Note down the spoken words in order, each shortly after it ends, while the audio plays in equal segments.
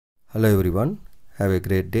Hello everyone, have a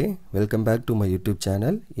great day. Welcome back to my YouTube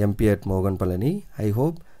channel MP at Mogan Palani. I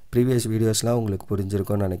hope previous videos la உங்களுக்கு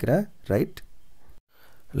புரிஞ்சிருக்கும்னு நினைக்கிறேன், right?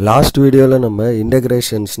 Last videoல நம்ம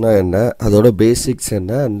integrationsனா என்ன, அதோட basics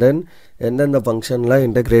என்ன, and then எந்தெந்த ஃபங்க்ஷன்லாம்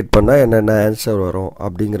இன்டகிரேட் பண்ணா என்னென்ன ஆன்சர் வரும்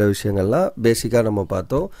அப்படிங்கிற விஷயங்கள்லாம் பேசிக்காக நம்ம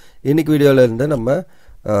பார்த்தோம். இன்னைக்கு வீடியோவில் இருந்து நம்ம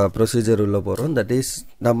ப்ரொசீஜர் உள்ள போகிறோம். தட் இஸ்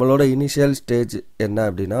நம்மளோட இனிஷியல் ஸ்டேஜ் என்ன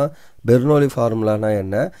அப்படின்னா பெர்னோலி ஃபார்முலானா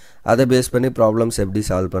என்ன, அதை பேஸ் பண்ணி ப்ராப்ளம்ஸ் எப்படி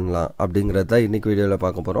சால்வ் பண்ணலாம் அப்படிங்கிறத தான் இன்றைக்கி வீடியோவில்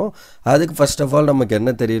பார்க்க போகிறோம். அதுக்கு ஃபர்ஸ்ட் ஆஃப் ஆல் நமக்கு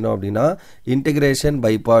என்ன தெரியணும் அப்படின்னா இன்டகிரேஷன்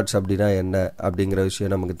பை பார்ட்ஸ் அப்படின்னா என்ன அப்படிங்கிற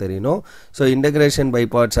விஷயம் நமக்கு தெரியணும். ஸோ இன்டகிரேஷன் பை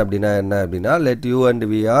பார்ட்ஸ் அப்படின்னா என்ன அப்படின்னா let u and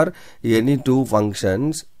v are any two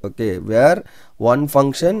functions, okay, where one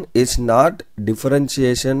function is not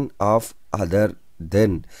differentiation of other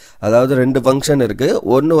then. அதாவது ரெண்டு ஃபங்க்ஷன் இருக்குது,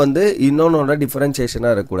 ஒன்று வந்து இன்னொன்னோட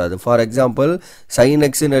டிஃபரன்ஷியேஷனாக இருக்கக்கூடாது. ஃபார் எக்ஸாம்பிள் சைன்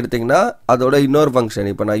எக்ஸ்ன்னு எடுத்திங்கன்னா அதோட இன்னொரு ஃபங்க்ஷன்,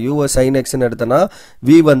 இப்போ நான் யூவை சைன் எக்ஸ்ன்னு எடுத்தேன்னா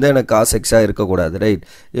வி வந்து எனக்கு காஸ் எக்ஸாக இருக்கக்கூடாது, ரைட்?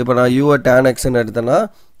 இப்போ நான் யூவை டேன் எக்ஸ்ன்னு எடுத்தேன்னா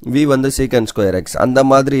வி வந்து சீக்கன் ஸ்கொயர் எக்ஸ் அந்த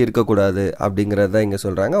மாதிரி இருக்கக்கூடாது அப்படிங்கிறது தான் இங்கே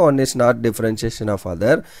சொல்கிறாங்க. One is not differentiation of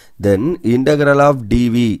other, then integral of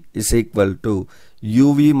TV is equal to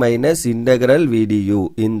uv minus integral vdu.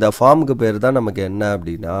 இந்த ஃபார்முக்கு பேர் தான் நமக்கு என்ன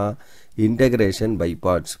அப்படின்னா இன்டகிரேஷன் பை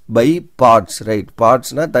பார்ட்ஸ், ரைட்?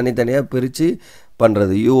 பார்ட்ஸ்னா தனித்தனியாக பிரித்து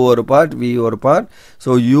பண்ணுறது. u ஒரு பார்ட், v ஒரு பார்ட்.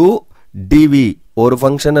 ஸோ u dv ஒரு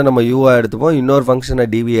ஃபங்க்ஷனை நம்ம யூவாக எடுத்துப்போம், இன்னொரு ஃபங்க்ஷனை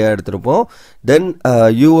டிவியாக எடுத்துருப்போம். தென்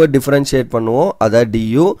யூவை டிஃப்ரென்ஷியேட் பண்ணுவோம், அதான்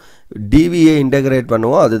டியூ. டிவியை இன்டகிரேட்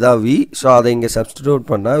பண்ணுவோம், அதுதான் வி. ஸோ அதை இங்கே சப்ஸ்டிடியூட்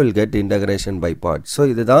பண்ணால் will get integration by parts. So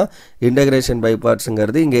இதுதான் இன்டகிரேஷன் பை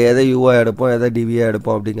பார்ட்ஸுங்கிறது. இங்கே எதை யூவாக எடுப்போம் எதை டிவியாக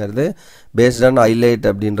எடுப்போம் அப்படிங்கிறது பேஸ்ட் ஆன் ஹைலைட்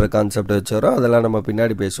அப்படின்ற கான்செப்ட் வச்சு வரோம், அதெல்லாம் நம்ம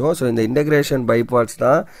பின்னாடி பேசுவோம். ஸோ இந்த இன்டகிரேஷன் பை பார்ட்ஸ்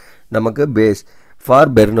தான் நமக்கு base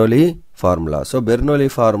for Bernoulli formula. So Bernoulli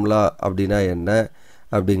formula அப்படின்னா என்ன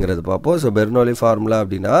அப்படிங்கிறது பார்ப்போம். ஸோ பெர்னோலி ஃபார்முலா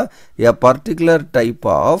அப்படின்னா a particular type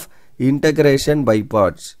of integration by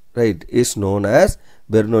parts, right, is known as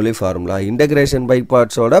Bernoulli formula. Integration by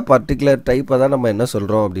பார்ட்ஸோட particular டைப்பை தான் நம்ம என்ன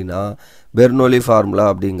சொல்கிறோம் அப்படின்னா பெர்னோலி ஃபார்முலா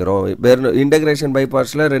அப்படிங்கிறோம். இன்டகிரேஷன் பை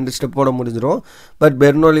பார்ட்ஸில் ரெண்டு ஸ்டெப்போட முடிஞ்சிடும். பட்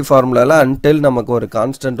பெர்னோலி ஃபார்முலாவில் அன்டில் நமக்கு ஒரு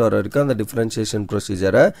கான்ஸ்டன்ட் வர வரைக்கும் அந்த டிஃப்ரென்ஷியேஷன்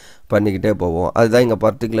ப்ரொசீஜரை பண்ணிக்கிட்டே போவோம். அதுதான் இங்கே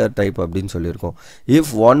பர்டிகுலர் டைப் அப்படின்னு சொல்லியிருக்கோம்.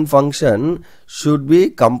 If one function should be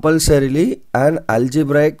compulsorily and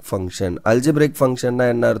algebraic function. Algebraic ஃபங்க்ஷன்னா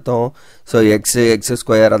என்ன அர்த்தம்? ஸோ எக்ஸ்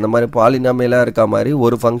ஸ்கொயர் அந்த மாதிரி பாலினாமியலாக இருக்க மாதிரி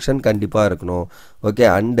ஒரு ஃபங்க்ஷன் கண்டிப்பாக இருக்கணும், okay.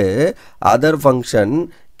 And other function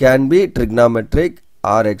can be trigonometric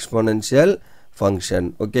R exponential function,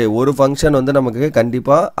 okay. ஒரு ஃபங்க்ஷன் வந்து நமக்கு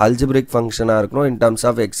கண்டிப்பாக அல்ஜிப்ரிக் ஃபங்க்ஷனாக இருக்கணும், in terms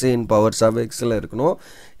of X in powers of எக்ஸில் இருக்கணும்.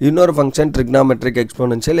 இன்னொரு ஃபங்க்ஷன் ட்ரிக்னாமெட்ரிக்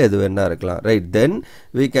எக்ஸ்போனென்ஷியல் எது வேணா இருக்கலாம், right? Then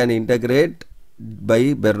we can integrate by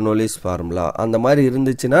Bernoulli's formula. அந்த மாதிரி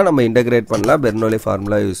இருந்துச்சுன்னா நம்ம இன்டகிரேட் பண்ணலாம் பெர்னோலி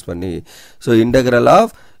ஃபார்முலா யூஸ் பண்ணி. So integral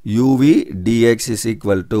of uv dx is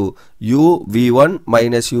equal to u v1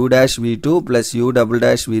 minus u dash v2 plus u double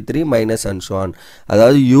dash v3 minus and so on.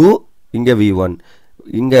 அதாவது u இங்கே v1,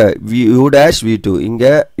 இங்கே u dash v2,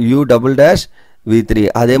 இங்கே u double dash v3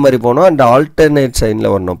 அதே மாதிரி போனோம். And alternate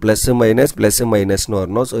சைனில் வரணும், plus மைனஸ்னு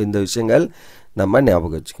வரணும். So இந்த விஷயங்கள் நம்ம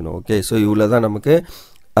ஞாபகம் வச்சுக்கணும், ஓகே. ஸோ இவ்வளோ தான் நமக்கு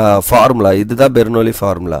ஃபார்முலா. இதுதான் பெர்னோலி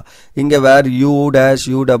ஃபார்முலா. இங்கே where you dash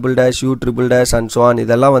U double dash you triple dash and so on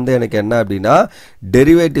இதெல்லாம் வந்து எனக்கு என்ன அப்படின்னா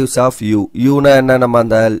டெரிவேட்டிவ்ஸ் ஆஃப் யூனா என்ன நம்ம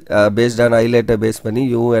அந்த பேஸ்ட் ஆன் ஹைலைட்டை பேஸ் பண்ணி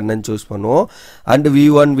யூ என்னன்னு சூஸ் பண்ணுவோம். And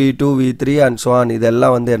v1 v2 v3 and so on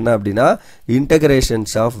இதெல்லாம் வந்து என்ன அப்படின்னா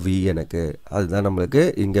இன்டகிரேஷன்ஸ் ஆஃப் v எனக்கு. அதுதான் நம்மளுக்கு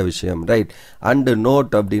இங்கே விஷயம், ரைட்? அண்டு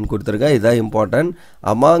நோட் அப்படின்னு கொடுத்துருக்கேன், இதுதான் important.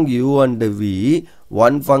 Among u and v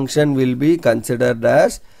one function will be considered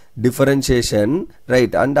as differentiation,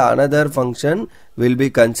 right, and another function will be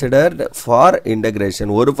considered for integration.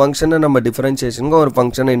 ஒரு ஃபங்க்ஷனை நம்ம டிஃபரன்ஷியேஷனுக்கு ஒரு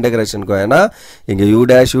ஃபங்க்ஷனை இன்டகிரேஷனுக்கும், ஏன்னா இங்கே u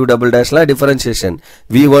dash u double dashலாம் differentiation,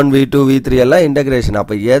 v1 v2 v3 எல்லாம் இன்டகிரேஷன்.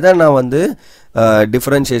 அப்போ எதை நான் வந்து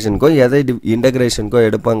டிஃபரன்ஷியேஷனுக்கோ எதை இன்டகிரேஷனுக்கோ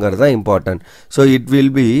எடுப்பாங்கிறது தான் important. So it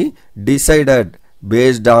will be decided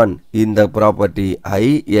based on இந்த ப்ராப்பர்ட்டி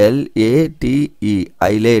ILATE,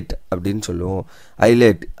 ஹைலைட் அப்படின்னு சொல்லுவோம்.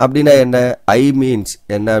 ஹைலைட் அப்படின்னா என்ன? ஐ மீன்ஸ்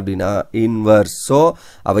என்ன அப்படின்னா இன்வர்ஸ். ஸோ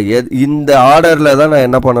அவ இந்த ஆர்டரில் தான் நான்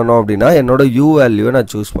என்ன பண்ணணும் அப்படின்னா என்னோட யூ வேல்யூவை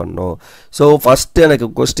நான் சூஸ் பண்ணணும். ஸோ ஃபஸ்ட்டு எனக்கு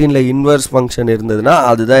கொஸ்டினில் இன்வர்ஸ் ஃபங்க்ஷன் இருந்ததுன்னா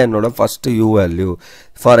அதுதான் என்னோட first you value.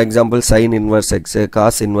 For example sine inverse x,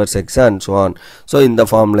 cos inverse x and so on. So இந்த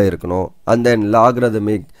ஃபார்மில் இருக்கணும். And then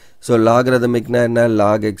logarithmic. ஸோ லாக்ரதமிக்னா என்ன?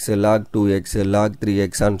 Log x, lock 2x, lock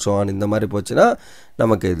 3x and so on இந்த மாதிரி போச்சுன்னா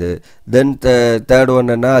நமக்கு இது. தென் தேர்ட்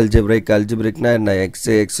ஒன் என்ன? அல்ஜிப்ரிக்னா என்ன?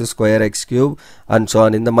 X square X cube and so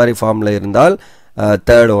on இந்த மாதிரி ஃபார்மில் இருந்தால்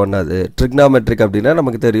third one அது trigonometric அப்படினா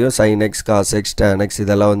நமக்கு தெரியும் sin x cos x tan x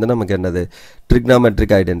இதெல்லாம் வந்து நமக்கு என்னது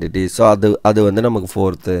trigonometric identity. So அது வந்து நமக்கு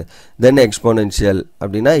fourth. Then exponential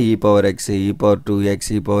அப்படினா e power x, e power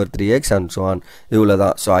 2x, e power 3x and so on.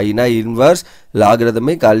 இவ்வளவுதான். So I inverse,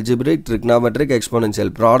 logarithmic, algebraic, trigonometric, exponential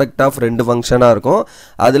product of ரெண்டு ஃபங்க்ஷனா இருக்கும்.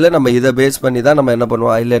 அதுல நம்ம இத பேஸ் பண்ணி தான் நம்ம என்ன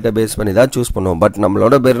பண்ணுவோம், ஹைலைட்டை பேஸ் பண்ணி தான் சூஸ் பண்ணுவோம். பட்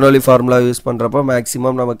நம்மளோட பெர்னோலி ஃபார்முலா யூஸ் பண்றப்ப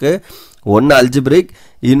மேக்ஸிமம் நமக்கு ஒன்னு அல்ஜிப்ரிக்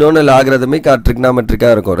இன்னொன்னு லாகரிதமிக் ஆர் ட்ரிக்னாமெட்ரிக்கா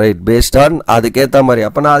இருக்கும், ரைட்? பேஸ்ட் ஆன் அதுக்கேற்ற மாதிரி.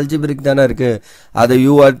 அப்போ நான் அல்ஜிப்ரிக் தானே இருக்கு, அதை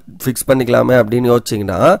யூஆ ஃபிக்ஸ் பண்ணிக்கலாமே அப்படின்னு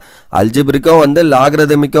யோசிச்சிங்கன்னா, அல்ஜிப்ரிக்கும் வந்து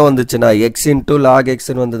லாகரிதமிக்கும் வந்துச்சுன்னா எக்ஸ் இன்டூ லாக்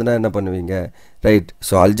எக்ஸ்ன்னு வந்ததுன்னா என்ன பண்ணுவீங்க, ரைட்?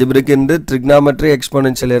 ஸோ அல்ஜிப்ரிக் இன்று ட்ரிக்னாமெட்ரி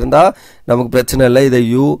எக்ஸ்போனென்ஷியல் இருந்தால் நமக்கு பிரச்சனை இல்லை, இதை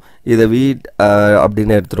யூ இதை வி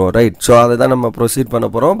அப்படின்னு எடுத்துருவோம், ரைட்? ஸோ அதை தான் நம்ம ப்ரொசீட் பண்ண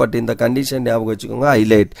போகிறோம். பட் இந்த கண்டிஷன் ஞாபகம் வச்சுக்கோங்க,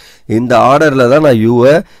 ஹைலைட் இந்த ஆர்டரில் தான் நான்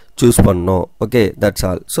யூவை சூஸ் பண்ணணும். Okay, that's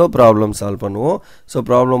all. So problem solve பண்ணுவோம். ஸோ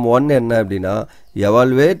ப்ராப்ளம் 1 என்ன அப்படின்னா,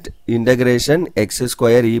 evaluate integration X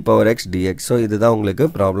square e power X dx. So இதுதான் உங்களுக்கு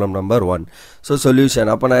ப்ராப்ளம் நம்பர் 1. ஸோ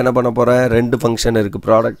சொல்யூஷன் அப்போ நான் என்ன பண்ண போகிறேன், ரெண்டு ஃபங்க்ஷன் இருக்குது,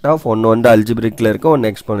 ப்ராடக்ட் ஆஃப் ஒன்று வந்து அல்ஜிப்ரிக்கில் இருக்குது,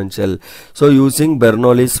 ஒன்று exponential. So using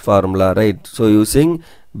Bernoulli's formula, right? So using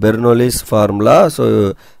Bernoulli's formula. So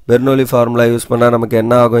Bernoulli formula use பண்ணால் நமக்கு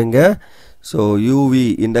என்ன ஆகும் இங்கே, so uv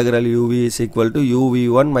integral uv is equal to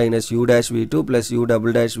uv1 minus u dash v2 plus u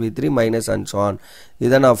double dash v3 minus and so on.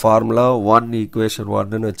 இதான் நான் formula 1 equation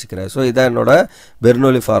 1ன்னு வச்சுக்கிறேன். So இதான் என்னோட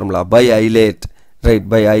Bernoulli formula by highlight, right?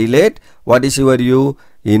 By highlight what is your u,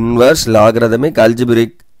 inverse, logarithmic,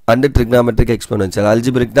 algebraic and trigonometric exponential.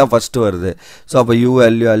 Algebraic தான் first வருது. So அப்போ u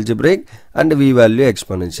value algebraic and v value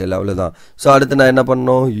exponential, அவ்வளோதான். So அடுத்து நான் என்ன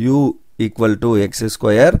பண்ணணும், u equal to x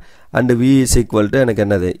square and v is equal to எனக்கு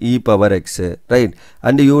என்னது e power x, right?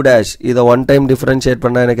 and u dash இதை ஒன் டைம் டிஃபரன்ஷியேட்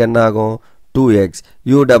பண்ணால் எனக்கு என்ன ஆகும், 2x,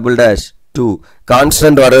 u double dash 2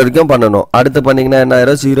 constant வர வரைக்கும் பண்ணணும். அடுத்து பண்ணிங்கன்னா என்ன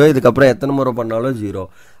ஆயிரும், 0. இதுக்கப்புறம் எத்தனை முறை பண்ணாலும் 0.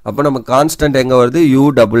 அப்போ நம்ம கான்ஸ்டன்ட் எங்கே வருது, u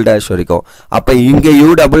டபுள் டேஷ் வரைக்கும். அப்போ இங்கே u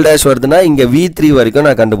டபுள் டேஷ் வருதுன்னா இங்கே v3 வரைக்கும்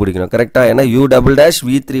நான் கண்டுபிடிக்கணும், கரெக்டாக? ஏன்னா u டபுள் டேஷ்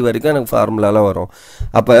v3 வரைக்கும் எனக்கு ஃபார்முலாலாம் வரும்.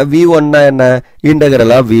 அப்போ v1னா என்ன,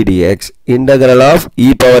 integral of vdx, integral of e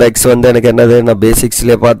power x வந்து எனக்கு என்னது, நான்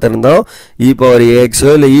பேசிக்ஸ்லேயே பார்த்துருந்தோம், e பவர் ax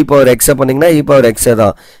இல்லை e பவர் x பண்ணிங்கன்னா e பவர் x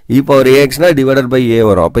தான், e power axனா divided by a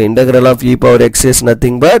வரும். அப்போ integral of e power x is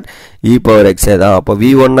nothing but e power x தான். அப்போ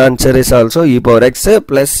v1 answer is also e power x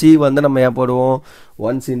plus c வந்து நம்ம ஏன் போடுவோம்,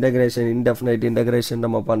 ஒன்ஸ் இன்டகிரேஷன் இன்டெஃபினைட் இன்டகிரேஷன்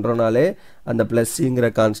நம்ம பண்ணுறோனாலே அந்த ப்ளஸ் சிங்கிற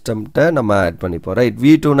கான்ஸ்டன்ட்டை நம்ம ஆட் பண்ணிப்போம், ரைட்?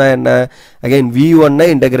 v2னா என்ன, அகைன் v1னை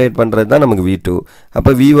இன்டகிரேட் பண்ணுறது தான் நமக்கு v2.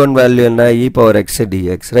 அப்போ v1 வேல்யூ என்ன, e power x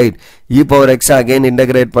dx, right? e power x again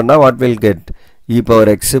integrate பண்ணால் what will get, e power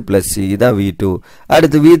x plus c, இதான் v2.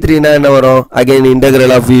 அடுத்து v3னா என்ன வரும், again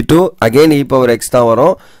integral of v2 again e power x தான்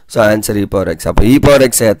வரும். So answer e power x. அப்போ e power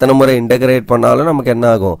x எத்தனை முறை இன்டகிரேட் பண்ணாலும் நமக்கு என்ன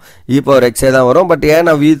ஆகும், e power x தான் வரும். பட் ஏன்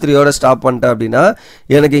நான் v3யோட ஸ்டாப் பண்ணிட்டேன் அப்படின்னா,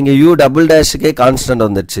 எனக்கு இங்கே u டபுள் டேஷுக்கே கான்ஸ்டன்ட்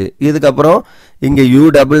வந்துடுச்சு. இதுக்கப்புறம் இங்கே u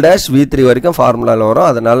டபுள் டேஷ் v3 வரைக்கும் ஃபார்முலாவில் வரும்,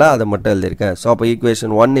 அதனால் அதை மட்டும் எழுதியிருக்கேன். ஸோ அப்போ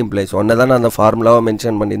ஈக்குவேஷன் 1 இம்ப்ளைஸ் ஒன்று தான் நான் அந்த ஃபார்முலாவை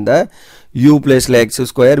மென்ஷன் பண்ணியிருந்தேன். u பிளேஸில் எக்ஸ்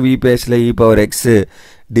ஸ்கொயர், v பிளேஸில் e பவர் x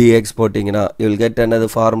dx போட்டிங்கன்னா you will get another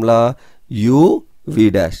formula u v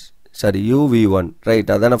dash, sorry u v1, right?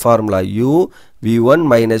 அதான formula u v1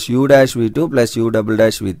 minus u dash v2 plus u double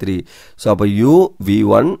dash v3. So அப்போ u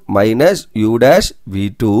v1 minus u dash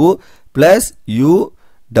v2 plus u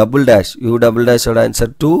double dash ஓட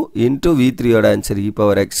answer 2 into v3 ஓட answer e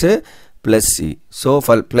power x plus c. So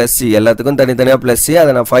plus c எல்லாத்துக்கும் தனித்தனியாக plus c,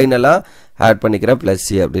 அதை நான் ஃபைனலாக add பண்ணிக்கிறேன் plus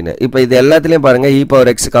c அப்படின்னு. இப்போ இது எல்லாத்துலேயும் பாருங்கள் e power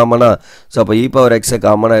x காமனா. ஸோ அப்போ e power x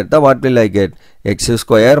காமனா எடுத்தால் what will I get, x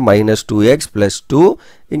square minus 2x plus 2,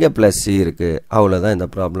 இங்கே ப்ளஸ் c இருக்குது. அவ்வளோதான் இந்த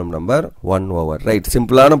ப்ராப்ளம் நம்பர் 1 ஓவர், ரைட்?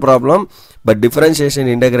 சிம்பிளான ப்ராப்ளம். பட்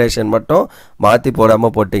டிஃபரன்ஷியேஷன் இன்டகிரேஷன் மட்டும் மாற்றி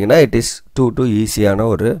போடாமல் போட்டிங்கன்னா இட் இஸ் டூ ஈஸியான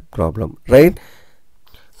ஒரு ப்ராப்ளம், ரைட்?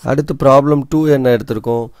 அடுத்து ப்ராப்ளம் 2 என்ன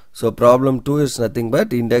எடுத்திருக்கோம். So problem 2 is nothing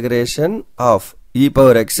but integration of e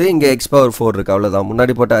power x, இங்கே x பவர் 4 இருக்குது, அவ்வளோதான்.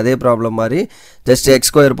 முன்னாடி போட்ட அதே ப்ராப்ளம் மாதிரி ஜஸ்ட் x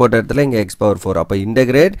ஸ்கொயர் போட்ட இடத்துல இங்கே x பவர் 4. அப்போ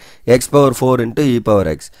integrate x power 4 into e power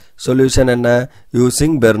x. Solution என்ன,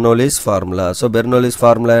 using Bernoulli's formula. So Bernoulli's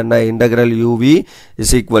formula என்ன, integral uv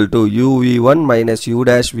is equal to uv1 minus u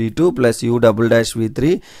dash v2 plus u double dash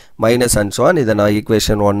v3 minus and so on. இதை நான்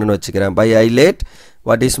equation 1ன்னு வச்சுக்கிறேன். By highlight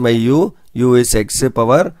what is my u, u is x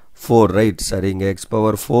power 4, right? சரி, இங்கே x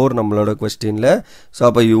power 4 நம்மளோட கொஸ்டினில். So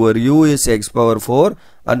அப்போ your u is x power 4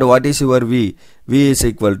 and what is your v, v is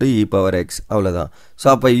equal to e power x, அவ்வளோதான். So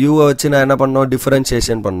அப்போ யூவை வச்சு நான் என்ன பண்ணணும்,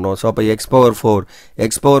 டிஃபரன்ஷியேஷன் பண்ணணும். ஸோ அப்போ x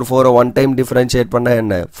power 4 one time differentiate பண்ணால்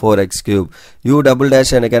என்ன, 4x cube. u double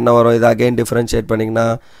dash எனக்கு என்ன வரும், இது அகைன் டிஃபரன்ஷியேட் பண்ணிங்கன்னா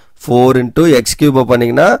 4 இன்ட்டு எக்ஸ் கியூபை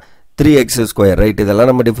பண்ணிங்கன்னா 3x ஸ்கொயர், ரைட்? இதெல்லாம்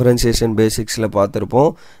நம்ம டிஃபரன்ஷியேஷன் பேசிக்ஸில் பார்த்துருப்போம்,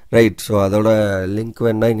 ரைட்? ஸோ அதோட லிங்க்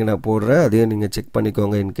வேணா இங்கே நான் போடுறேன், அதையும் நீங்கள் செக்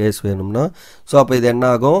பண்ணிக்கோங்க இன்கேஸ் வேணும்னா. ஸோ அப்போ இது என்ன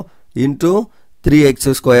ஆகும், இன்ட்டு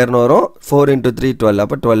 3x square வரும் 4 into 3 12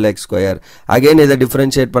 அப்ப 12x square again இதை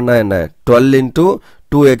differentiate பண்ணா என்ன 12 into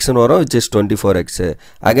 2x வரும் which is 24x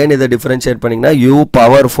again இதை differentiate பண்ணீங்கன்னா u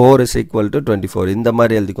power 4 is equal to 24 இந்த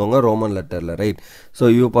மாதிரி எழுதிக்கோங்க ரோமன் லெட்டர்ல ரைட் so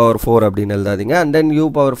u power 4 அப்படின்னு எழுதாதீங்க and then u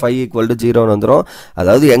power 5 equal to 0 வந்துரும்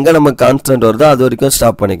அதாவது எங்க நம்ம கான்ஸ்டன்ட் வருதோ அது வரைக்கும்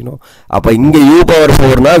ஸ்டாப் பண்ணிக்கணும் அப்ப இங்க u power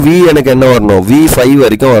 4 னா v எனக்கு என்ன வரணும் v 5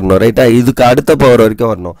 வரைக்கும் வரணும் ரைட்டா இதுக்கு அடுத்த பவர்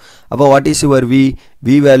வரைக்கும் வரணும் அப்ப what is your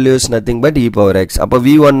v value is nothing but e power x அப்ப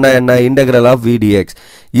v1 னா என்ன integral of v dx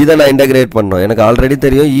இத நான் இன்டகிரேட் பண்ணனும் எனக்கு ஆல்ரெடி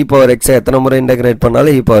தெரியும் e power x எத்தனை முறை இன்டகிரேட்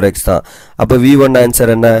பண்ணாலும் e power x தான் அப்ப v1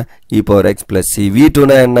 ஆன்சர் என்ன e power x plus c v2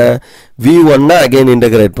 னா என்ன v1 னா again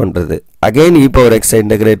இன்டகிரேட் பண்றது again e power x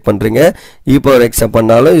integrate பண்றீங்க e power x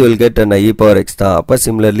பண்ணாலும் you will get an e power x தான் அப்ப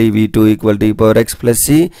similarly v2 equal to e power x plus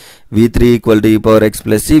c v3 equal to e power x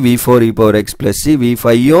plus c v4 e power x plus c v5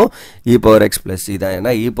 யும் e power x plus c தான்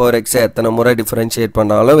ஏனா e power x எத்தனை முறை differentiate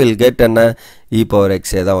பண்ணாலும் will get an e power x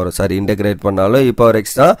தான் வரும் sorry integrate பண்ணாலும் e power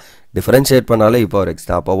x தான் டிஃபரன்ஷியேட் பண்ணாலும் e power x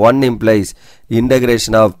தான் அப்ப 1 implies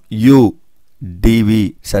integration of u dv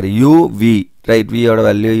sorry u v right v ஓட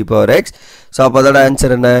value e power x so அப்ப அதோட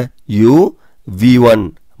ஆன்சர் என்ன u v1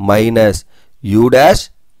 minus u dash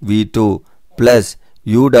v2 plus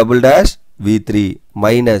u double dash v3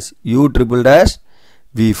 minus u triple dash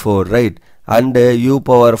v4 right and u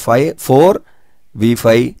power 4 v5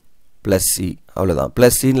 plus c அவ்வளவுதான்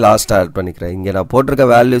plus c last add பண்ணிக்கிறேன் இங்க நான் போட்டுருக்க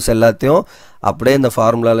values எல்லாத்தையும் அப்படியே இந்த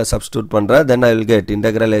ஃபார்முலால சப்ஸ்டிட்யூட் பண்றேன் then I will get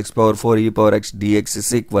integral x power 4 e power x dx is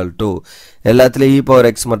equal to எல்லாத்துலயும் e power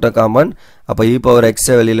x மட்டும் காமன் அப்ப e power x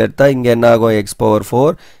வெளியில எடுத்தா இங்க என்ன ஆகும் x power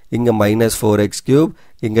 4 இங்க minus 4x cube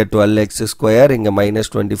இங்க 12x square இங்க minus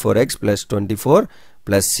 24x plus 24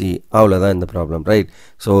 plus c அவ்வளவுதான் இந்த ப்ராப்ளம் ரைட்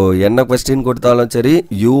சோ என்ன क्वेश्चन கொடுத்தாலும் சரி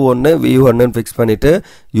u1 v1 ன்னு ஃபிக்ஸ் பண்ணிட்டு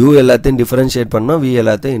u எல்லாத்தையும் டிஃபரன்ஷியேட் பண்ணனும் v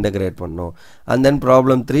எல்லாத்தையும் இன்டகிரேட் பண்ணனும் and then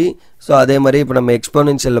problem 3 சோ அதே மாதிரி இப்போ நம்ம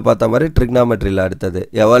எக்ஸ்போனென்ஷியல்ல பார்த்த மாதிரி ட்ரிகோனோமெட்ரில அடுத்தது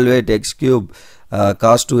evaluate x cube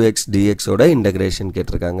cos 2x dx ஓட இன்டகிரேஷன்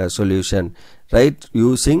கேட்டிருக்காங்க solution right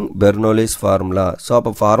using Bernoulli's formula so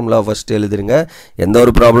அப்ப ஃபார்முலா ஃபர்ஸ்ட் எழுதுங்க எந்த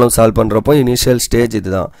ஒரு ப்ராப்ளம் சால்வ் பண்றப்போ இனிஷியல் ஸ்டேஜ்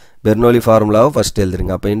இதுதான் பெர்னோலி ஃபார்முலாவை ஃபர்ஸ்ட்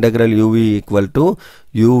எழுதுங்க அப்ப integral uv equal to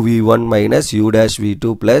uv1 minus u dash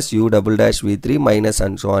v2 plus u double dash v3 minus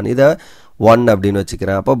and so on இத 1 அப்படினு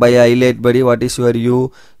வச்சுக்கிறேன் அப்ப by highlight body what is your u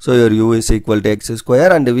so your u is equal to x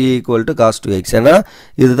square and v equal to cos 2x ஏனா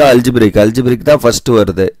இதுதான் algebraic தான் first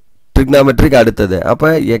வருது trigonometric அடுத்தது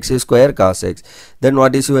அப்ப x square cos x then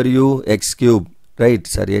what is your u x cube right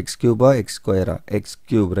sorry x cube or x square x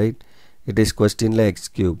cube right it is question la x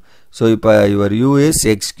cube so ipa your u is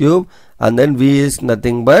x cube and then v is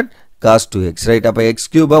nothing but cos 2x right அப்ப x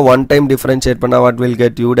cube one time differentiate பண்ணா what will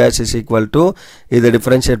get u dash is equal to இத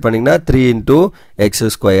differentiate பண்ணீங்கன்னா 3 into x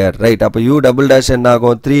square right அப்ப u double dash என்ன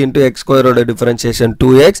ஆகும் 3 into x square ஓட differentiation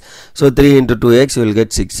 2x so 3 into 2x you will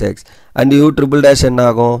get 6x and u triple dash என்ன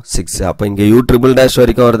ஆகும் 6 அப்ப இங்க u triple dash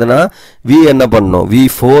வரைக்கும் வருதுனா v என்ன பண்ணனும்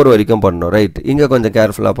v4 வரைக்கும் பண்ணனும் ரைட் இங்க கொஞ்சம்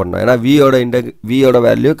கேர்ஃபுல்லா பண்ணனும் ஏனா v ஓட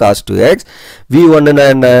வேல்யூ cos 2x v1 னா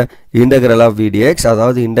என்ன integral of v dx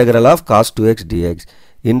அதாவது integral of cos 2x dx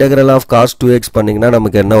integral of cos 2x பண்ணீங்கன்னா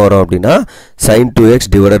நமக்கு என்ன வரும் அப்படினா sin 2x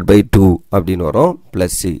divided by 2 அப்படினு வரும்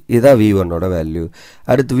plus c இதான் v1 ஓட வேல்யூ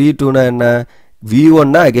அடுத்து v2 னா என்ன v1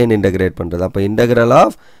 னா again integrate பண்றது அப்ப integral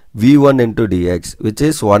of v1 into dx which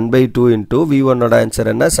is 1 by 2 into v1 ஓட ஆன்சர்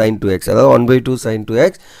என்ன sin 2x அதாவது 1 by 2 sin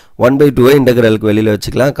 2x 1 by 2 இன்டெகிரலுக்கு வெளியில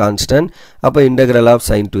வச்சுக்கலாம் கான்ஸ்டன்ட் அப்ப integral of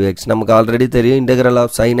sin 2x நமக்கு ஆல்ரெடி தெரியும் integral of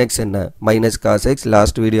sin x என்ன minus cos x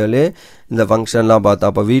லாஸ்ட் வீடியோல இந்த ஃபங்க்ஷன்லாம்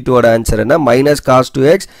பார்த்தோம் அப்ப v2 ஓட ஆன்சர் என்ன minus cos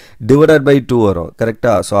 2x divided by 2 வரும்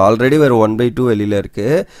கரெக்ட்டா சோ ஆல்ரெடி வேற 1 by 2 வெளியில இருக்கு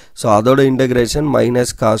சோ அதோட integration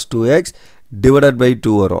minus cos 2x divided by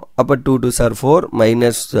 2 வரும் அப்ப 2 2s are 4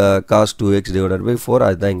 minus cos 2x divided by 4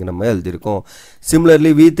 அதுதான் இங்க நம்ம எழுதிருக்கோம்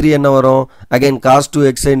similarly v3 என்ன வரும் again cos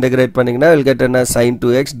 2x இன்டகிரேட் பண்ணீங்கன்னா will get என்ன sin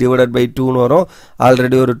 2x divided by 2 னு வரும்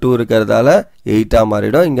ஆல்ரெடி ஒரு 2 இருக்குறதால 8 ஆ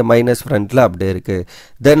மாறிடும் இங்க மைனஸ் ஃப்ரண்ட்ல அப்படியே இருக்கு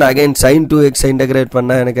then again sin 2x integrate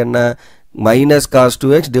பண்ணா எனக்கு என்ன minus cos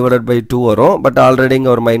 2x divided by 2 வரும் பட் ஆல்ரெடி இங்க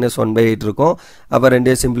ஒரு minus 1 by 8 இருக்கும் அப்ப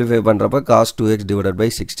ரெண்டையும் சிம்பிளிஃபை பண்றப்ப cos 2x divided by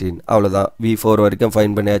 16 அவ்வளவுதான் v4 வரைக்கும்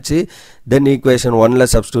ஃபைண்ட் பண்ணியாச்சு then equation 1 ல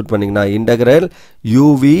சப்ஸ்டிட்யூட் பண்ணீங்கன்னா integral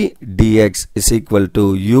uv dx is equal to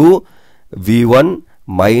u v1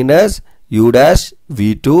 minus u dash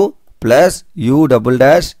v2 plus u double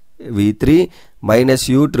dash v3 minus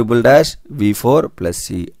u triple dash v4 plus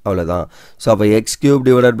c அவ்வளவுதான் so அப்ப x cube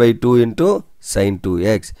divided by 2 into sin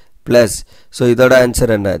 2x plus so இதோட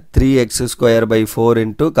answer என்ன 3x square by 4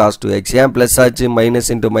 into cos 2x ஏன் plus ஆச்சு minus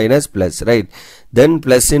into minus plus right then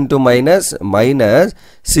plus into minus minus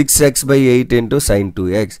 6x by 8 into sin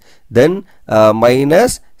 2x then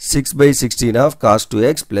minus 6 by 16 of cos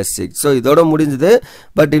 2x plus 6. So இதோட முடிஞ்சது.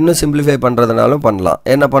 But இன்னும் simplify பண்ணுறதுனாலும் பண்ணலாம்.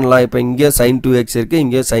 என்ன பண்ணலாம்? இப்போ இங்கே sin 2x இருக்குது,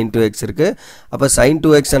 இங்கே sin 2x இருக்குது. அப்போ sin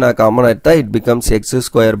 2x நான் காமன் எடுத்தால் it becomes x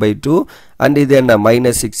square by 2 and இது என்ன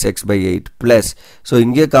minus 6x by 8 plus. So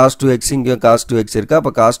இங்கே cos 2x இங்கே cos 2x இருக்குது.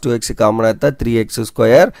 அப்போ cos 2x காமன் எடுத்தால் 3x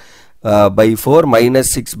square by 4 minus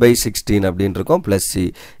 6 by 16 அப்படின்னு இருக்கும் plus c.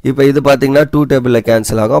 இப்போ இது பார்த்தீங்கன்னா 2 டேபிளில்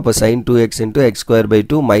கேன்சல் ஆகும். அப்போ sin 2x into x square by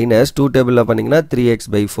 2 minus 2 டேபிளில் பண்ணிங்கன்னா 3x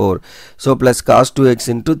by 4. So plus cos 2x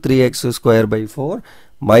into 3x square by 4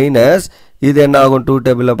 minus இது என்ன ஆகும்? 2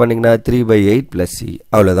 டேபிளில் பண்ணிங்கன்னா 3 by 8 plus c.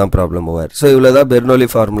 அவ்வளோதான் ப்ராப்ளம் ஓவர். ஸோ இவ்வளோதான் பெர்னோலி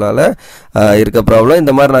ஃபார்முலாவில் இருக்க ப்ராப்ளம்.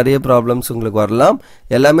 இந்த மாதிரி நிறைய ப்ராப்ளம்ஸ் உங்களுக்கு வரலாம்.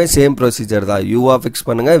 எல்லாமே சேம் ப்ரொசீஜர் தான். யூஆ ஃபிக்ஸ்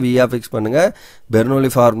பண்ணுங்கள், விஆ ஃபிக்ஸ் பண்ணுங்கள். பெர்னோலி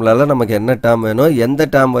ஃபார்முலாவில் நமக்கு என்ன டேர்ம் வேணும், எந்த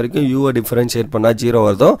டேர்ம் வரைக்கும் யூவை டிஃபரன்ஷியேட் பண்ணால் 0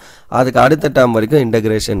 வருதோ அதுக்கு அடுத்த டேர்ம் வரைக்கும்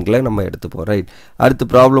இன்டகிரேஷன்களை நம்ம எடுத்துப்போம். ரைட். அடுத்து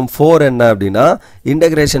ப்ராப்ளம் 4 என்ன அப்படின்னா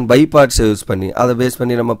இன்டகிரேஷன் பை பார்ட்ஸ் யூஸ் பண்ணி அதை பேஸ்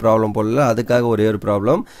பண்ணி நம்ம ப்ராப்ளம் போடல. அதுக்காக ஒரே ஒரு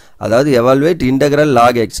ப்ராப்ளம், அதாவது எவால்வேட் இன்டகிரல்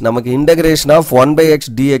லாக் எக்ஸ். நமக்கு integration of 1 by x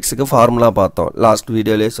dxக்கு formula பார்த்தோம் லாஸ்ட்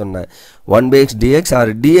வீடியோலேயே சொன்னேன். 1 by x dx R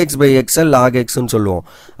dx by x log xன்னு சொல்லுவோம்.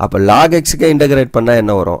 அப்போ log xக்கு இன்டகிரேட் பண்ணால்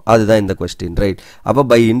என்ன வரும்? அதுதான் இந்த கொஸ்டின். ரைட். அப்போ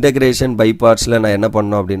பை இன்டகிரேஷன் பை பார்ட்ஸில் நான் என்ன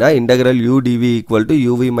பண்ணோம் அப்படின்னா integral u dv equal to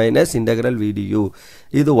uv minus integral vdu.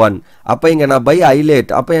 இது 1. அப்போ இங்கே நான் பை ஐலேட்,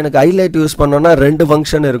 அப்போ எனக்கு ஐலேட் யூஸ் பண்ணோன்னா 2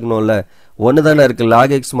 ஃபங்க்ஷன் இருக்கணும்ல. ஒன்று தானே இருக்குது,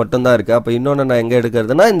 லாக் எக்ஸ் மட்டும்தான் இருக்குது. அப்போ இன்னொன்று நான் எங்கே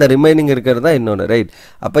எடுக்கிறதுனா இந்த ரிமைனிங் இருக்கிறது தான் இன்னொன்று. ரைட்.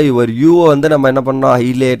 அப்போ ஒரு யூவை வந்து நம்ம என்ன பண்ணோம்,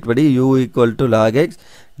 ஹைலேட் படி you equal to log x,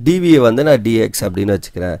 டிவியை வந்து நான் டிஎக்ஸ் அப்படின்னு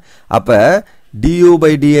வச்சுக்கிறேன். அப்போ டியூ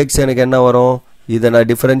பை டிஎக்ஸ் எனக்கு என்ன வரும்? இதை நான்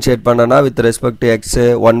டிஃபரன்ஷியேட் பண்ணனா with respect to X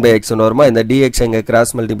 1 by xன்னு வருமா? இந்த டிஎக்ஸ் எங்கே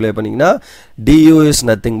கிராஸ் மல்டிப்ளை பண்ணிங்கன்னா due is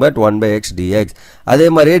nothing but 1 by x dx. அதே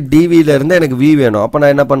மாதிரியே டிவியிலேருந்து எனக்கு v வேணும். அப்போ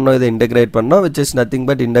நான் என்ன பண்ணணும், இதை இன்டகிரேட் பண்ணோம் which is nothing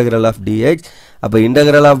but integral of dx. அப்போ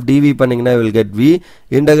இன்டகிரல் ஆஃப் dv பண்ணிங்கன்னா will get v,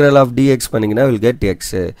 integral of dx பண்ணிங்கன்னா வில் கெட்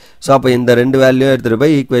x. ஸோ அப்போ இந்த ரெண்டு வேல்யூ எடுத்துகிட்டு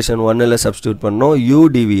போய் ஈக்குவேஷன் 1ல் சப்ஸ்டியூட் பண்ணோம். u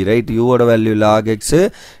dv, right, யூவோட value log x,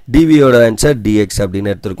 dvயோட answer dx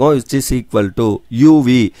அப்படின்னு எடுத்துருக்கோம் which is equal to uv.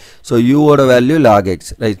 So யூவோட value log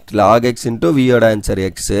x, right, log x into v யோட answer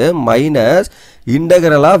x minus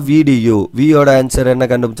integral of v du. v யோட answer என்ன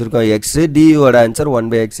கண்டுபிடிச்சிருக்கோம்? x, du யோட answer 1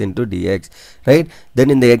 by x into dx. Right.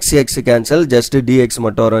 தென் இந்த x cancel, just dx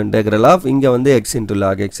மட்டும் வரும். integral of இங்கே வந்து x into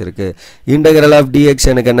log x இருக்கு. integral of dx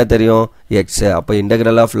எனக்கு என்ன தெரியும்? x. அப்போ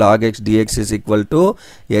integral of log x dx is equal to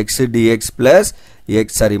x dx plus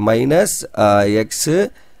minus x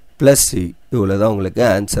plus c. இவ்வளோதான் உங்களுக்கு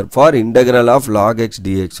answer for integral of log x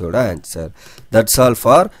dx ஓட answer. That's all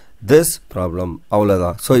for this problem.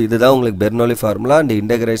 அவ்வளோதான். So இதுதான் உங்களுக்கு Bernoulli formula and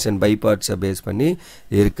integration by பார்ட்ஸை base பண்ணி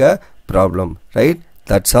இருக்க problem. Right.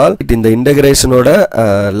 That's all. இந்த இன்டகிரேஷனோட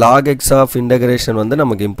log x of integration வந்து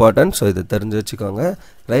நமக்கு இம்பார்ட்டன்ட். ஸோ இதை தெரிஞ்சு வச்சுக்கோங்க.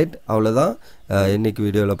 ரைட். அவ்வளோதான் இன்னைக்கு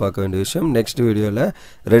வீடியோவில் பார்க்க வேண்டிய விஷயம். நெக்ஸ்ட் வீடியோவில்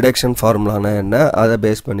ரிடக்ஷன் ஃபார்முலானா என்ன, அதை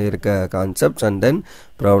பேஸ் பண்ணி இருக்க கான்செப்ட்ஸ் அண்ட் தென்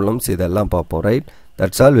ப்ராப்ளம்ஸ் இதெல்லாம் பார்ப்போம். Right.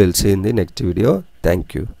 That's all. We'll see in the next video.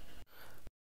 Thank you.